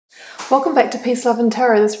Welcome back to Peace, Love and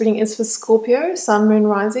Tarot. This reading is for Scorpio, Sun, Moon,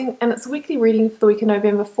 Rising, and it's a weekly reading for the week of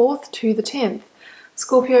November 4th to the 10th.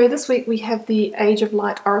 Scorpio, this week we have the Age of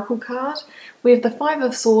Light Oracle card. We have the Five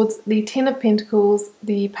of Swords, the Ten of Pentacles,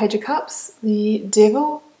 the Page of Cups, the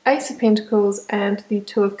Devil, Ace of Pentacles, and the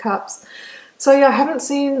Two of Cups. So yeah, I haven't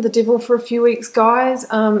seen the Devil for a few weeks, guys.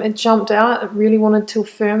 It jumped out. It really wanted to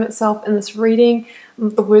affirm itself in this reading.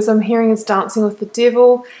 The words I'm hearing is dancing with the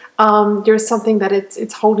devil. There is something that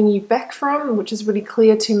it's holding you back from, which is really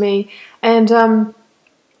clear to me. And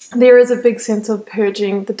there is a big sense of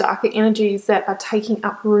purging the darker energies that are taking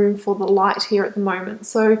up room for the light here at the moment.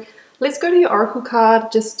 So let's go to your Oracle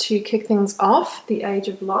card just to kick things off, the Age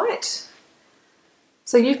of Light.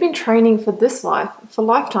 So you've been training for this life for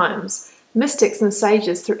lifetimes. Mystics and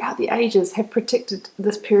sages throughout the ages have predicted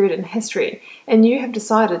this period in history, and you have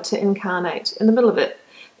decided to incarnate in the middle of it.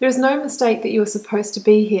 There is no mistake that you are supposed to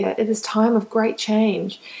be here. It is time of great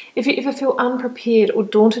change. If you ever feel unprepared or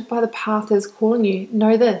daunted by the path that is calling you,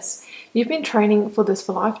 know this. You've been training for this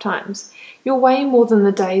for lifetimes. You're way more than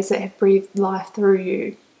the days that have breathed life through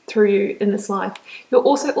you in this life. You're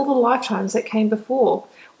also all the lifetimes that came before.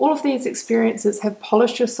 All of these experiences have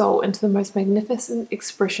polished your soul into the most magnificent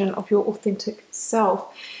expression of your authentic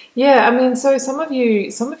self. Yeah, I mean, so some of you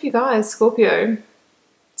guys, Scorpio,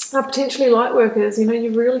 are potentially light workers. You know,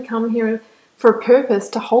 you've really come here for a purpose,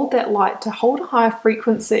 to hold that light, to hold a higher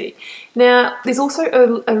frequency. Now, there's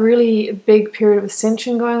also a really big period of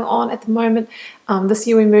ascension going on at the moment. This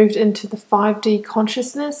year we moved into the 5D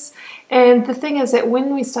consciousness. And the thing is that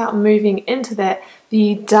when we start moving into that,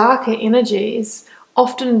 the darker energies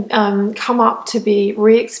often come up to be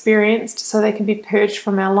re-experienced so they can be purged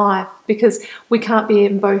from our life, because we can't be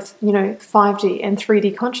in both, 5D and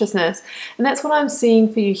 3D consciousness. And that's what I'm seeing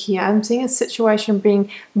for you here. I'm seeing a situation being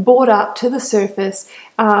brought up to the surface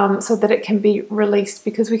so that it can be released,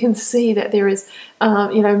 because we can see that there is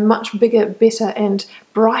much bigger, better and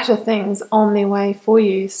brighter things on their way for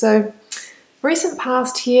you. So recent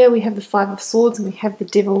past here, we have the Five of Swords and we have the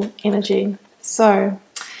Devil energy. So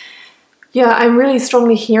yeah, I'm really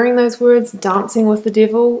strongly hearing those words, dancing with the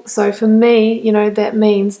devil. So for me, that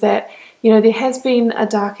means that, there has been a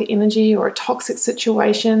darker energy or a toxic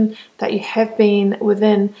situation that you have been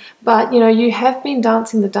within, but, you have been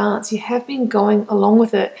dancing the dance. You have been going along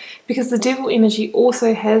with it, because the devil energy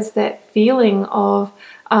also has that feeling of,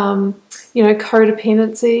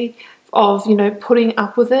 codependency, of, putting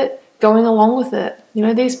up with it, going along with it.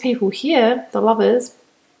 These people here, the lovers,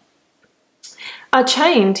 are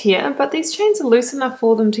chained here, but these chains are loose enough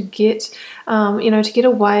for them to get, to get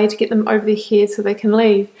away, to get them over their head so they can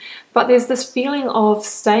leave. But there's this feeling of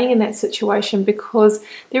staying in that situation because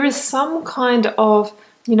there is some kind of,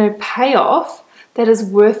 payoff that is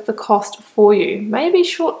worth the cost for you. Maybe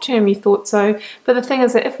short term you thought so, but the thing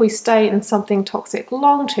is that if we stay in something toxic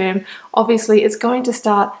long term, obviously it's going to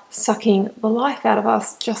start sucking the life out of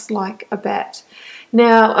us, just like a bat.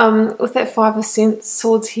 Now, with that Five of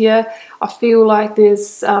Swords here, I feel like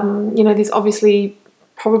there's, there's obviously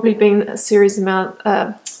probably been a series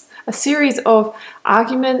of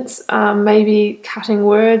arguments, maybe cutting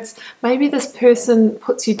words. Maybe this person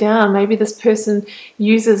puts you down. Maybe this person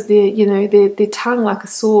uses their tongue like a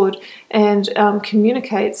sword and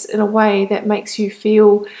communicates in a way that makes you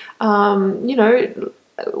feel,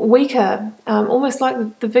 weaker, almost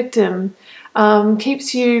like the victim,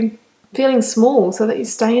 keeps you feeling small so that you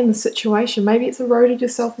stay in the situation. Maybe it's eroded your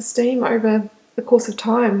self-esteem over the course of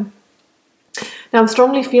time. Now I'm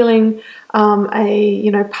strongly feeling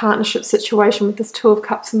a partnership situation with this Two of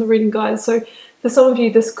Cups in the reading, guys. So for some of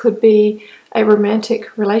you this could be a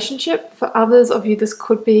romantic relationship. For others of you this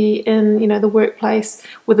could be in the workplace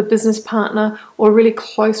with a business partner, or a really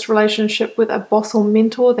close relationship with a boss or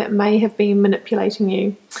mentor that may have been manipulating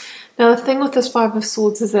you. Now the thing with this Five of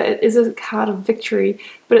Swords is that it is a card of victory,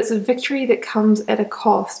 but it's a victory that comes at a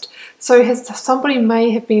cost. So somebody may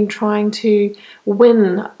have been trying to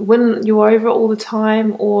win you over all the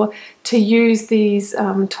time, or to use these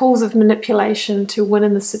tools of manipulation to win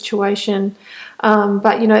in the situation.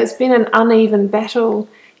 But it's been an uneven battle.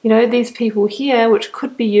 These people here, which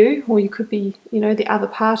could be you, or you could be, the other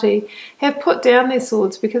party, have put down their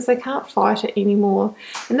swords because they can't fight it anymore.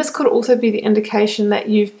 And this could also be the indication that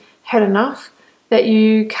you've had enough, that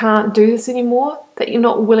you can't do this anymore, that you're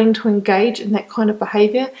not willing to engage in that kind of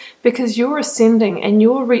behavior, because you're ascending and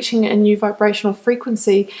you're reaching a new vibrational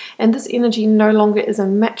frequency, and this energy no longer is a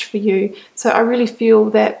match for you. So I really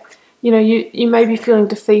feel that you may be feeling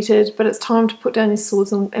defeated, but it's time to put down your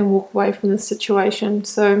swords and walk away from this situation.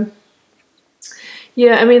 So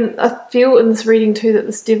yeah, I mean, I feel in this reading too that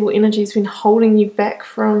this devil energy has been holding you back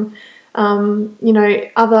from you know,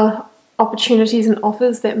 other opportunities and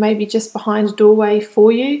offers that may be just behind a doorway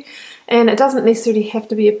for you. And it doesn't necessarily have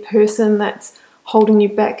to be a person that's holding you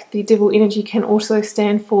back. The devil energy can also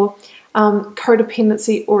stand for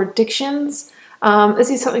codependency or addictions. Is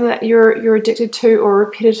there something that you're addicted to, or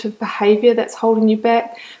repetitive behavior that's holding you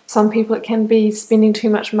back? Some people, it can be spending too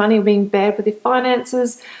much money or being bad with their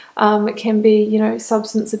finances. It can be, you know,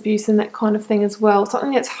 substance abuse and that kind of thing as well.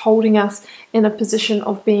 Something that's holding us in a position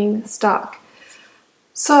of being stuck.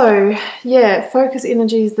 So, yeah, focus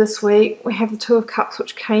energies this week. We have the Two of Cups,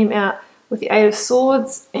 which came out with the Eight of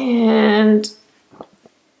Swords, and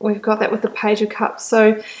we've got that with the Page of Cups.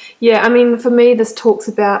 So, yeah, I mean, for me, this talks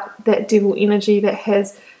about that devil energy that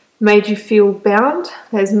has made you feel bound,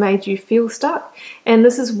 has made you feel stuck, and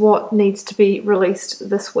this is what needs to be released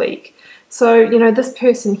this week. So, you know, this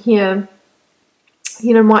person here,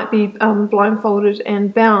 you know, might be blindfolded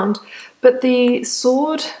and bound, but the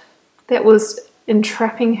sword that was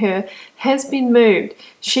entrapping her has been moved.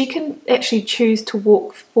 She can actually choose to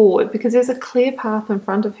walk forward because there's a clear path in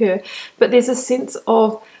front of her, but there's a sense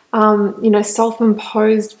of you know,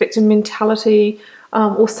 self-imposed victim mentality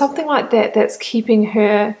or something like that that's keeping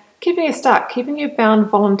her stuck, keeping her bound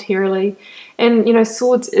voluntarily. And you know,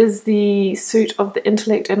 swords is the suit of the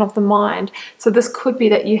intellect and of the mind, so this could be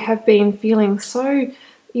that you have been feeling so,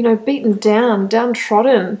 you know, beaten down,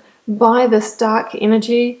 downtrodden by this dark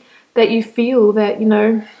energy, that you feel that, you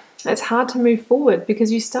know, it's hard to move forward because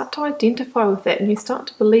you start to identify with that and you start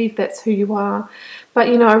to believe that's who you are. But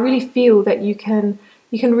you know, I really feel that you can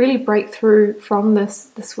really break through from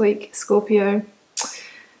this week, Scorpio.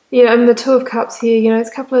 Yeah, and the Two of Cups here, you know, there's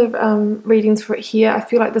a couple of readings for it here. I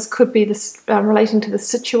feel like this could be this relating to the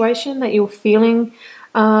situation that you're feeling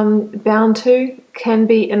bound to. Can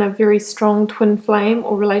be in a very strong twin flame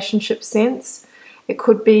or relationship sense. It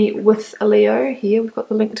could be with a Leo here. We've got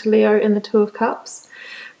the link to Leo in the Two of Cups.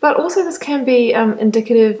 But also this can be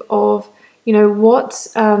indicative of, you know, what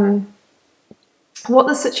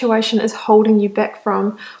the situation is holding you back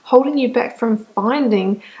from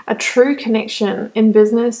finding a true connection in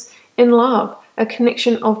business, in love, a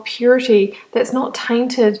connection of purity that's not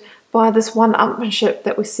tainted by this one-upmanship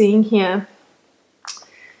that we're seeing here.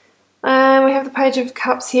 And we have the Page of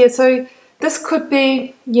Cups here. So this could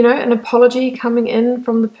be, you know, an apology coming in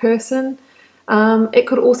from the person. It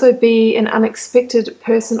could also be an unexpected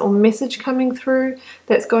person or message coming through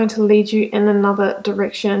that's going to lead you in another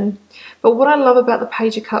direction. But what I love about the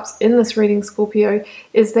Page of Cups in this reading, Scorpio,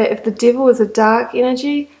 is that if the devil is a dark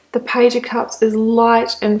energy, the Page of Cups is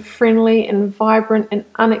light and friendly and vibrant and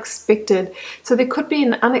unexpected. So there could be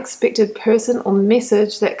an unexpected person or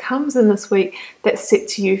message that comes in this week that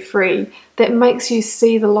sets you free, that makes you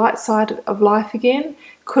see the light side of life again.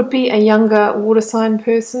 Could be a younger water sign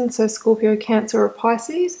person, so Scorpio, Cancer or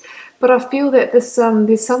Pisces. But I feel that there's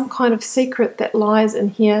some kind of secret that lies in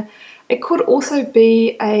here. It could also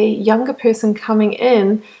be a younger person coming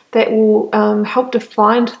in that will help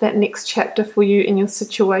define that next chapter for you in your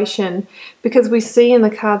situation, because we see in the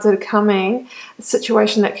cards that are coming a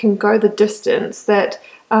situation that can go the distance, that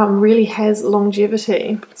really has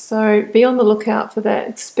longevity. So be on the lookout for that.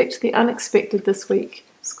 Expect the unexpected this week,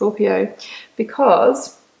 Scorpio,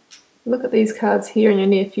 because look at these cards here in your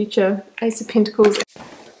near future. Ace of Pentacles.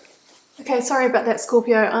 Okay, sorry about that,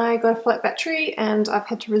 Scorpio. I got a flat battery and I've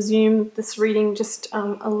had to resume this reading just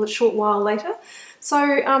a short while later. So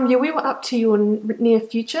yeah, we were up to your near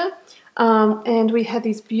future and we had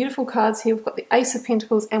these beautiful cards here. We've got the Ace of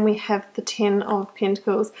Pentacles and we have the Ten of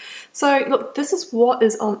Pentacles. So look, this is what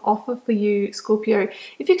is on offer for you, Scorpio.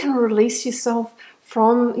 If you can release yourself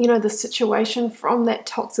from, you know, the situation, from that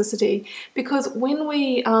toxicity, because when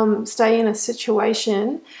we stay in a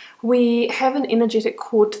situation, we have an energetic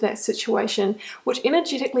cord to that situation, which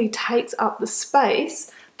energetically takes up the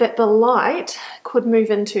space that the light could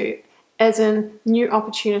move into, as in new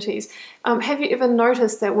opportunities. Have you ever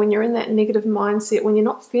noticed that when you're in that negative mindset, when you're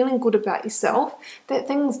not feeling good about yourself, that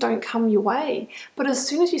things don't come your way? But as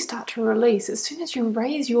soon as you start to release, as soon as you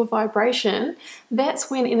raise your vibration,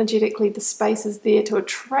 that's when energetically the space is there to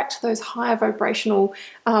attract those higher vibrational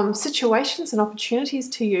situations and opportunities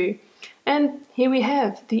to you. And here we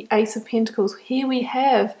have the Ace of Pentacles. Here we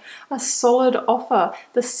have a solid offer,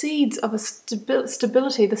 the seeds of a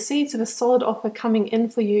stability, the seeds of a solid offer coming in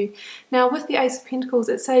for you. Now with the Ace of Pentacles,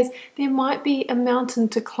 it says there might be a mountain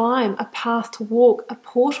to climb, a path to walk, a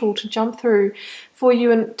portal to jump through for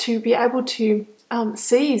you, and to be able to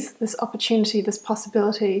seize this opportunity, this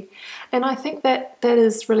possibility. And I think that that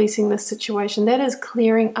is releasing this situation. That is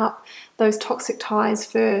clearing up those toxic ties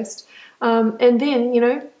first. And then, you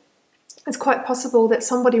know, It's quite possible that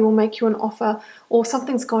somebody will make you an offer or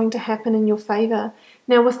something's going to happen in your favour.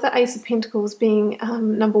 Now, with the Ace of Pentacles being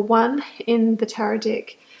number 1 in the tarot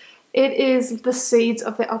deck, it is the seeds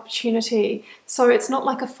of that opportunity. So it's not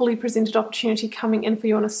like a fully presented opportunity coming in for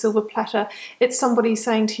you on a silver platter. It's somebody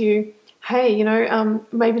saying to you, hey,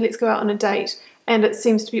 maybe let's go out on a date. And it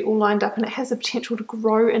seems to be all lined up and it has the potential to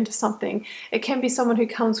grow into something. It can be someone who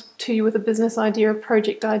comes to you with a business idea, a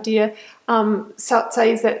project idea,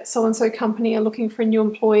 says that so-and-so company are looking for a new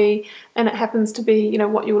employee and it happens to be,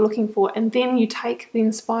 what you were looking for. And then you take the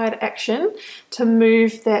inspired action to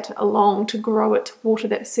move that along, to grow it, to water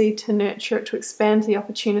that seed, to nurture it, to expand the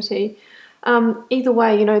opportunity. Either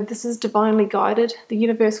way, this is divinely guided. The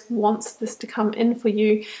universe wants this to come in for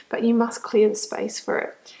you, but you must clear the space for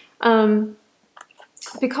it.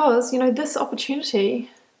 Because, this opportunity,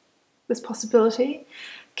 this possibility,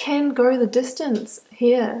 can go the distance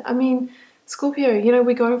here. I mean, Scorpio,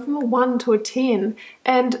 we're going from a 1 to a 10.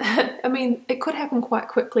 And, I mean, it could happen quite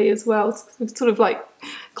quickly as well. It's sort of like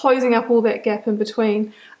closing up all that gap in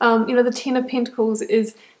between. The 10 of Pentacles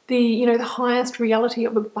is the highest reality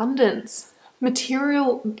of abundance.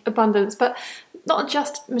 Material abundance, but not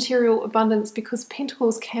just material abundance, because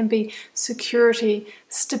pentacles can be security,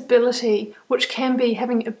 stability, which can be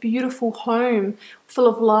having a beautiful home full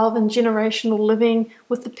of love and generational living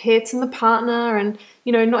with the pets and the partner and,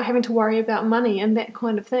 not having to worry about money and that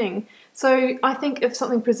kind of thing. So I think if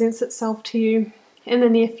something presents itself to you in the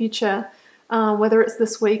near future, whether it's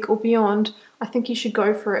this week or beyond, I think you should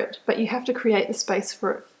go for it. But you have to create the space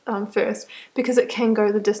for it first, because it can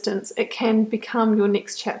go the distance. It can become your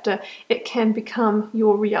next chapter. It can become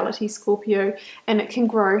your reality, Scorpio, and it can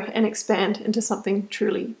grow and expand into something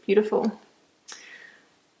truly beautiful.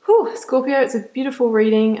 Whew, Scorpio, it's a beautiful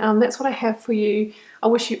reading. That's what I have for you. I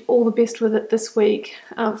wish you all the best with it this week.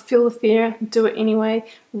 Feel the fear, do it anyway,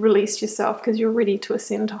 release yourself because you're ready to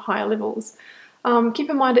ascend to higher levels. Keep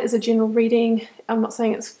in mind it is a general reading. I'm not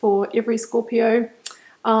saying it's for every Scorpio.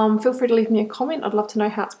 Feel free to leave me a comment. I'd love to know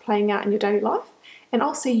how it's playing out in your daily life. And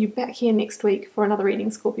I'll see you back here next week for another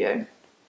reading, Scorpio.